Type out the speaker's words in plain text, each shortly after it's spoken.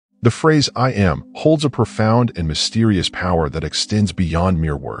The phrase "I am" holds a profound and mysterious power that extends beyond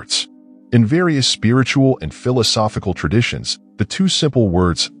mere words. In various spiritual and philosophical traditions, the two simple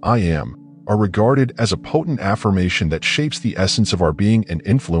words, "I am," are regarded as a potent affirmation that shapes the essence of our being and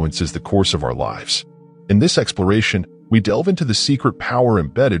influences the course of our lives. In this exploration, we delve into the secret power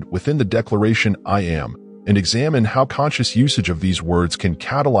embedded within the declaration "I am" and examine how conscious usage of these words can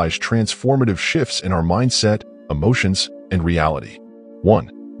catalyze transformative shifts in our mindset, emotions, and reality.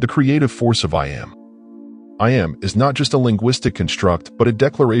 1. The creative force of "I am." "I am" is not just a linguistic construct, but a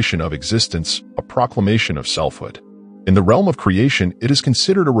declaration of existence, a proclamation of selfhood. In the realm of creation, it is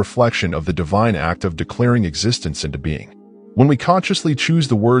considered a reflection of the divine act of declaring existence into being. When we consciously choose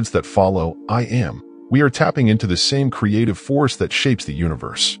the words that follow "I am," we are tapping into the same creative force that shapes the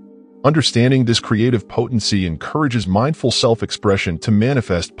universe. Understanding this creative potency encourages mindful self-expression to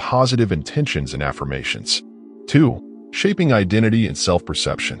manifest positive intentions and affirmations. 2. Shaping identity and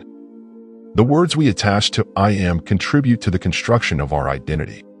self-perception. The words we attach to "I am" contribute to the construction of our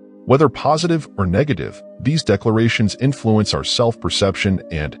identity. Whether positive or negative, these declarations influence our self-perception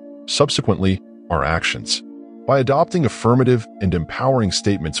and, subsequently, our actions. By adopting affirmative and empowering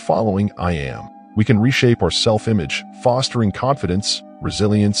statements following "I am," we can reshape our self-image, fostering confidence,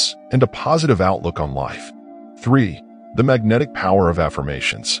 resilience, and a positive outlook on life. 3. The magnetic power of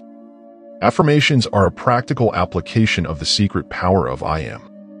affirmations. Affirmations are a practical application of the secret power of "I am."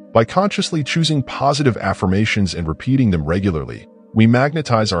 By consciously choosing positive affirmations and repeating them regularly, we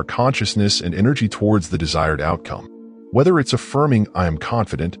magnetize our consciousness and energy towards the desired outcome. Whether it's affirming "I am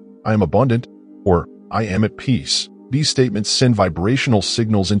confident," "I am abundant," or "I am at peace," these statements send vibrational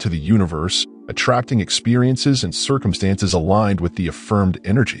signals into the universe, attracting experiences and circumstances aligned with the affirmed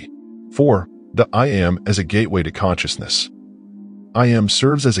energy. 4. The "I am" as a gateway to consciousness. "I am"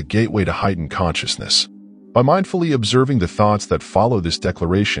 serves as a gateway to heightened consciousness. By mindfully observing the thoughts that follow this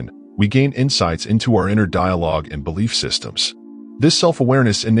declaration, we gain insights into our inner dialogue and belief systems. This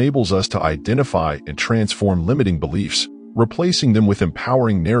self-awareness enables us to identify and transform limiting beliefs, replacing them with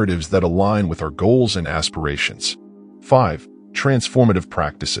empowering narratives that align with our goals and aspirations. 5. Transformative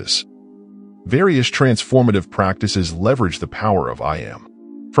practices. Various transformative practices leverage the power of "I am."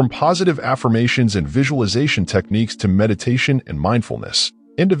 From positive affirmations and visualization techniques to meditation and mindfulness,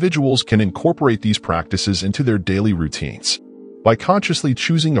 individuals can incorporate these practices into their daily routines. By consciously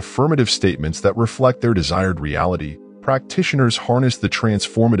choosing affirmative statements that reflect their desired reality, practitioners harness the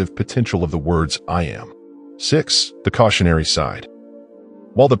transformative potential of the words "I am." 6. The cautionary side.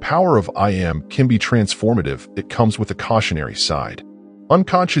 While the power of "I am" can be transformative, it comes with a cautionary side.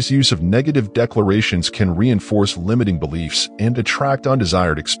 Unconscious use of negative declarations can reinforce limiting beliefs and attract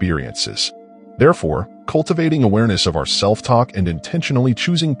undesired experiences. Therefore, cultivating awareness of our self-talk and intentionally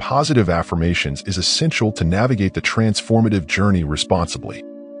choosing positive affirmations is essential to navigate the transformative journey responsibly.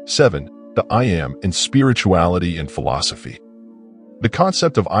 7. The "I am" in spirituality and philosophy. The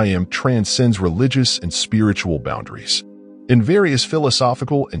concept of "I am" transcends religious and spiritual boundaries. In various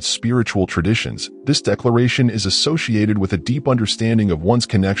philosophical and spiritual traditions, this declaration is associated with a deep understanding of one's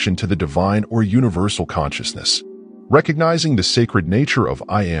connection to the divine or universal consciousness. Recognizing the sacred nature of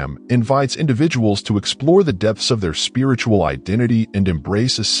 "I am" invites individuals to explore the depths of their spiritual identity and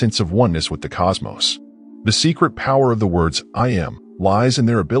embrace a sense of oneness with the cosmos. The secret power of the words "I am" lies in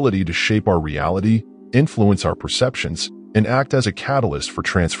their ability to shape our reality, influence our perceptions, and act as a catalyst for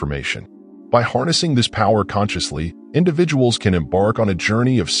transformation. By harnessing this power consciously, individuals can embark on a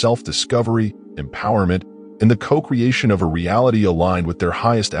journey of self-discovery, empowerment, and the co-creation of a reality aligned with their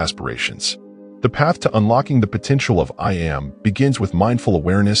highest aspirations. The path to unlocking the potential of "I am" begins with mindful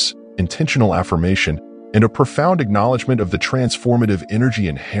awareness, intentional affirmation, and a profound acknowledgement of the transformative energy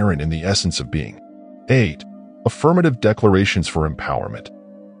inherent in the essence of being. 8. Affirmative declarations for empowerment.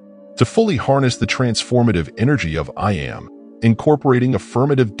 To fully harness the transformative energy of "I am," incorporating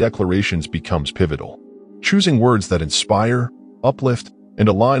affirmative declarations becomes pivotal. Choosing words that inspire, uplift, and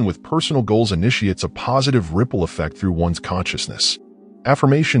align with personal goals initiates a positive ripple effect through one's consciousness.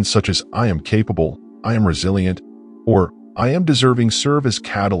 Affirmations such as "I am capable," "I am resilient," or "I am deserving" serve as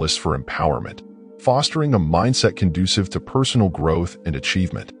catalysts for empowerment, fostering a mindset conducive to personal growth and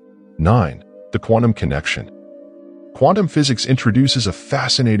achievement. 9. The quantum connection. Quantum physics introduces a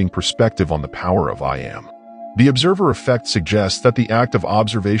fascinating perspective on the power of "I am." The observer effect suggests that the act of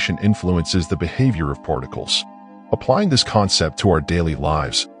observation influences the behavior of particles. Applying this concept to our daily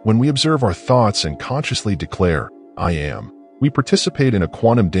lives, when we observe our thoughts and consciously declare, "I am," we participate in a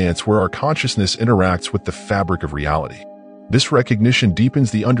quantum dance where our consciousness interacts with the fabric of reality. This recognition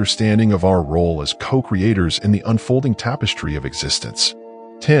deepens the understanding of our role as co-creators in the unfolding tapestry of existence.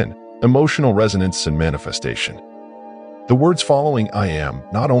 10. Emotional resonance and manifestation. The words following I am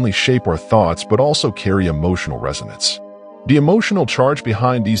not only shape our thoughts but also carry emotional resonance. The emotional charge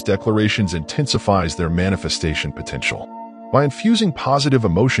behind these declarations intensifies their manifestation potential. By infusing positive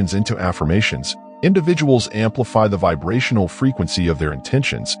emotions into affirmations, individuals amplify the vibrational frequency of their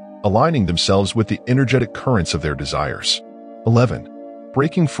intentions, aligning themselves with the energetic currents of their desires. 11.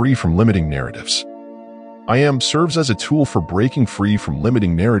 Breaking free from limiting narratives. I am serves as a tool for breaking free from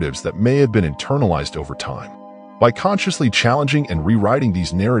limiting narratives that may have been internalized over time. By consciously challenging and rewriting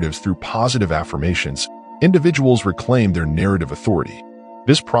these narratives through positive affirmations, individuals reclaim their narrative authority.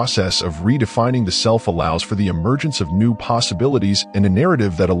 This process of redefining the self allows for the emergence of new possibilities and a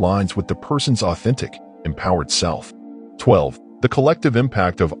narrative that aligns with the person's authentic, empowered self. 12. The collective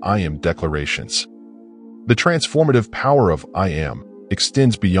impact of I am declarations. The transformative power of I am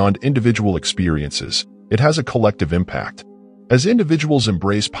extends beyond individual experiences. It has a collective impact. As individuals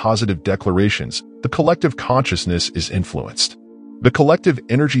embrace positive declarations, the collective consciousness is influenced. The collective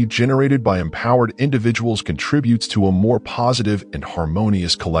energy generated by empowered individuals contributes to a more positive and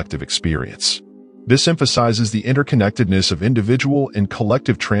harmonious collective experience. This emphasizes the interconnectedness of individual and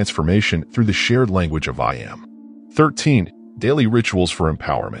collective transformation through the shared language of I am. 13. Daily rituals for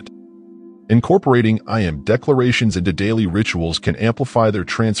empowerment. Incorporating I am declarations into daily rituals can amplify their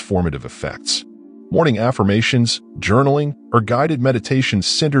transformative effects. Morning affirmations, journaling, or guided meditations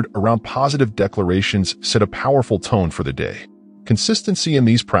centered around positive declarations set a powerful tone for the day. Consistency in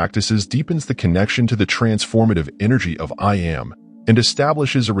these practices deepens the connection to the transformative energy of I am and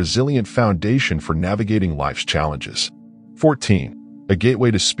establishes a resilient foundation for navigating life's challenges. 14. A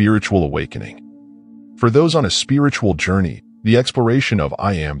gateway to spiritual awakening. For those on a spiritual journey, the exploration of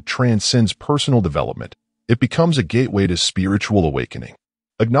I am transcends personal development. It becomes a gateway to spiritual awakening.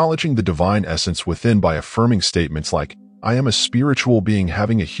 Acknowledging the divine essence within by affirming statements like, I am a spiritual being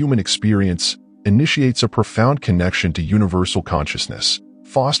having a human experience, initiates a profound connection to universal consciousness,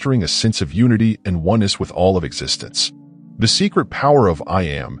 fostering a sense of unity and oneness with all of existence. The secret power of I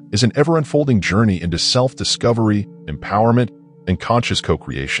am is an ever-unfolding journey into self-discovery, empowerment, and conscious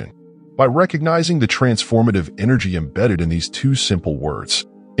co-creation. By recognizing the transformative energy embedded in these two simple words,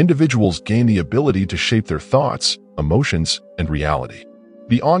 individuals gain the ability to shape their thoughts, emotions, and reality.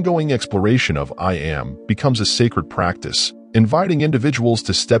 The ongoing exploration of I am becomes a sacred practice, inviting individuals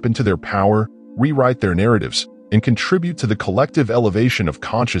to step into their power, rewrite their narratives, and contribute to the collective elevation of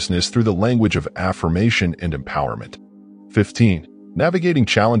consciousness through the language of affirmation and empowerment. 15. Navigating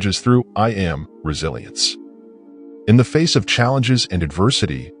challenges through I am resilience. In the face of challenges and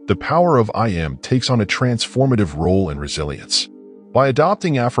adversity, the power of I am takes on a transformative role in resilience. By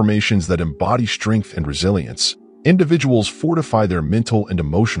adopting affirmations that embody strength and resilience, individuals fortify their mental and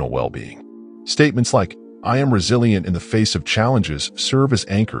emotional well-being. Statements like, I am resilient in the face of challenges serve as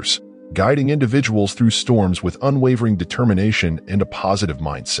anchors, guiding individuals through storms with unwavering determination and a positive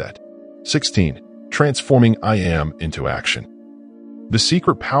mindset. 16. Transforming I am into action. The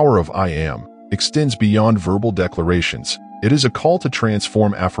secret power of I am extends beyond verbal declarations. It is a call to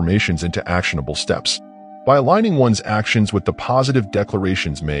transform affirmations into actionable steps. By aligning one's actions with the positive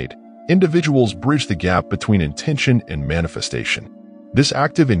declarations made, individuals bridge the gap between intention and manifestation. This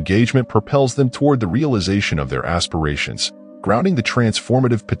active engagement propels them toward the realization of their aspirations, grounding the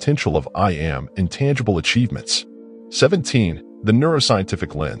transformative potential of I am in tangible achievements. 17. The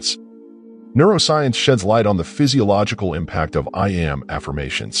neuroscientific lens. Neuroscience sheds light on the physiological impact of I am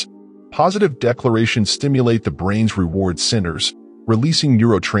affirmations. Positive declarations stimulate the brain's reward centers, releasing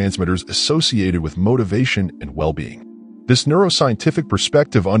neurotransmitters associated with motivation and well-being. This neuroscientific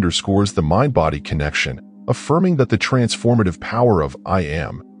perspective underscores the mind-body connection, affirming that the transformative power of I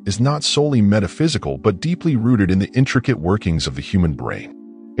am is not solely metaphysical but deeply rooted in the intricate workings of the human brain.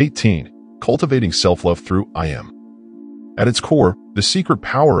 18. Cultivating self-love through I am. At its core, the secret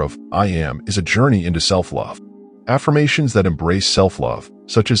power of I am is a journey into self-love. Affirmations that embrace self-love,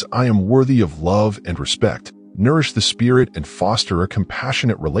 such as I am worthy of love and respect, nourish the spirit and foster a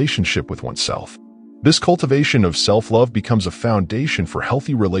compassionate relationship with oneself. This cultivation of self-love becomes a foundation for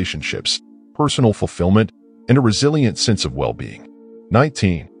healthy relationships, personal fulfillment, and a resilient sense of well-being.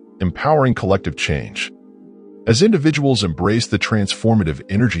 19. Empowering collective change. As individuals embrace the transformative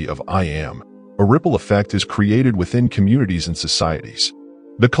energy of I am, a ripple effect is created within communities and societies.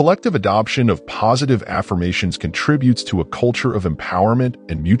 The collective adoption of positive affirmations contributes to a culture of empowerment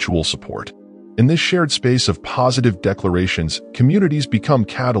and mutual support. In this shared space of positive declarations, communities become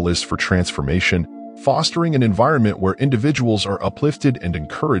catalysts for transformation, fostering an environment where individuals are uplifted and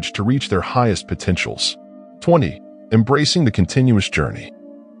encouraged to reach their highest potentials. 20. Embracing the continuous journey.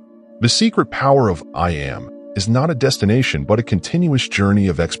 The secret power of I am is not a destination but a continuous journey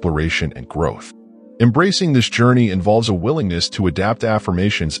of exploration and growth. Embracing this journey involves a willingness to adapt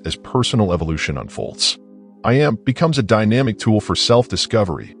affirmations as personal evolution unfolds. I Am becomes a dynamic tool for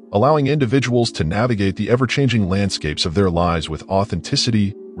self-discovery, allowing individuals to navigate the ever-changing landscapes of their lives with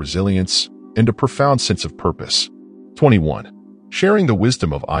authenticity, resilience, and a profound sense of purpose. 21. Sharing the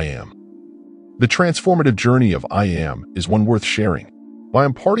wisdom of I Am. The transformative journey of I Am is one worth sharing. By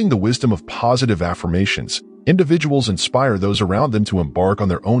imparting the wisdom of positive affirmations, individuals inspire those around them to embark on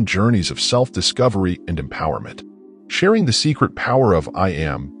their own journeys of self-discovery and empowerment. Sharing the secret power of I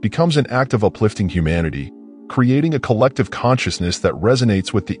Am becomes an act of uplifting humanity, creating a collective consciousness that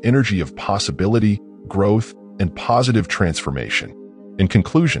resonates with the energy of possibility, growth, and positive transformation. In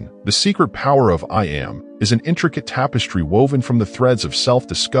conclusion, the secret power of I Am is an intricate tapestry woven from the threads of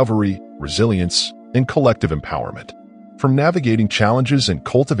self-discovery, resilience, and collective empowerment. From navigating challenges and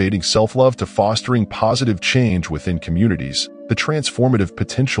cultivating self-love to fostering positive change within communities, the transformative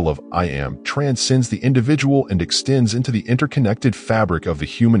potential of I Am transcends the individual and extends into the interconnected fabric of the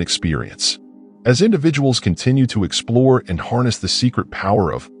human experience. As individuals continue to explore and harness the secret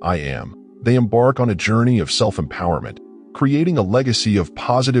power of I Am, they embark on a journey of self-empowerment, creating a legacy of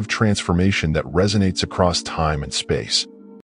positive transformation that resonates across time and space.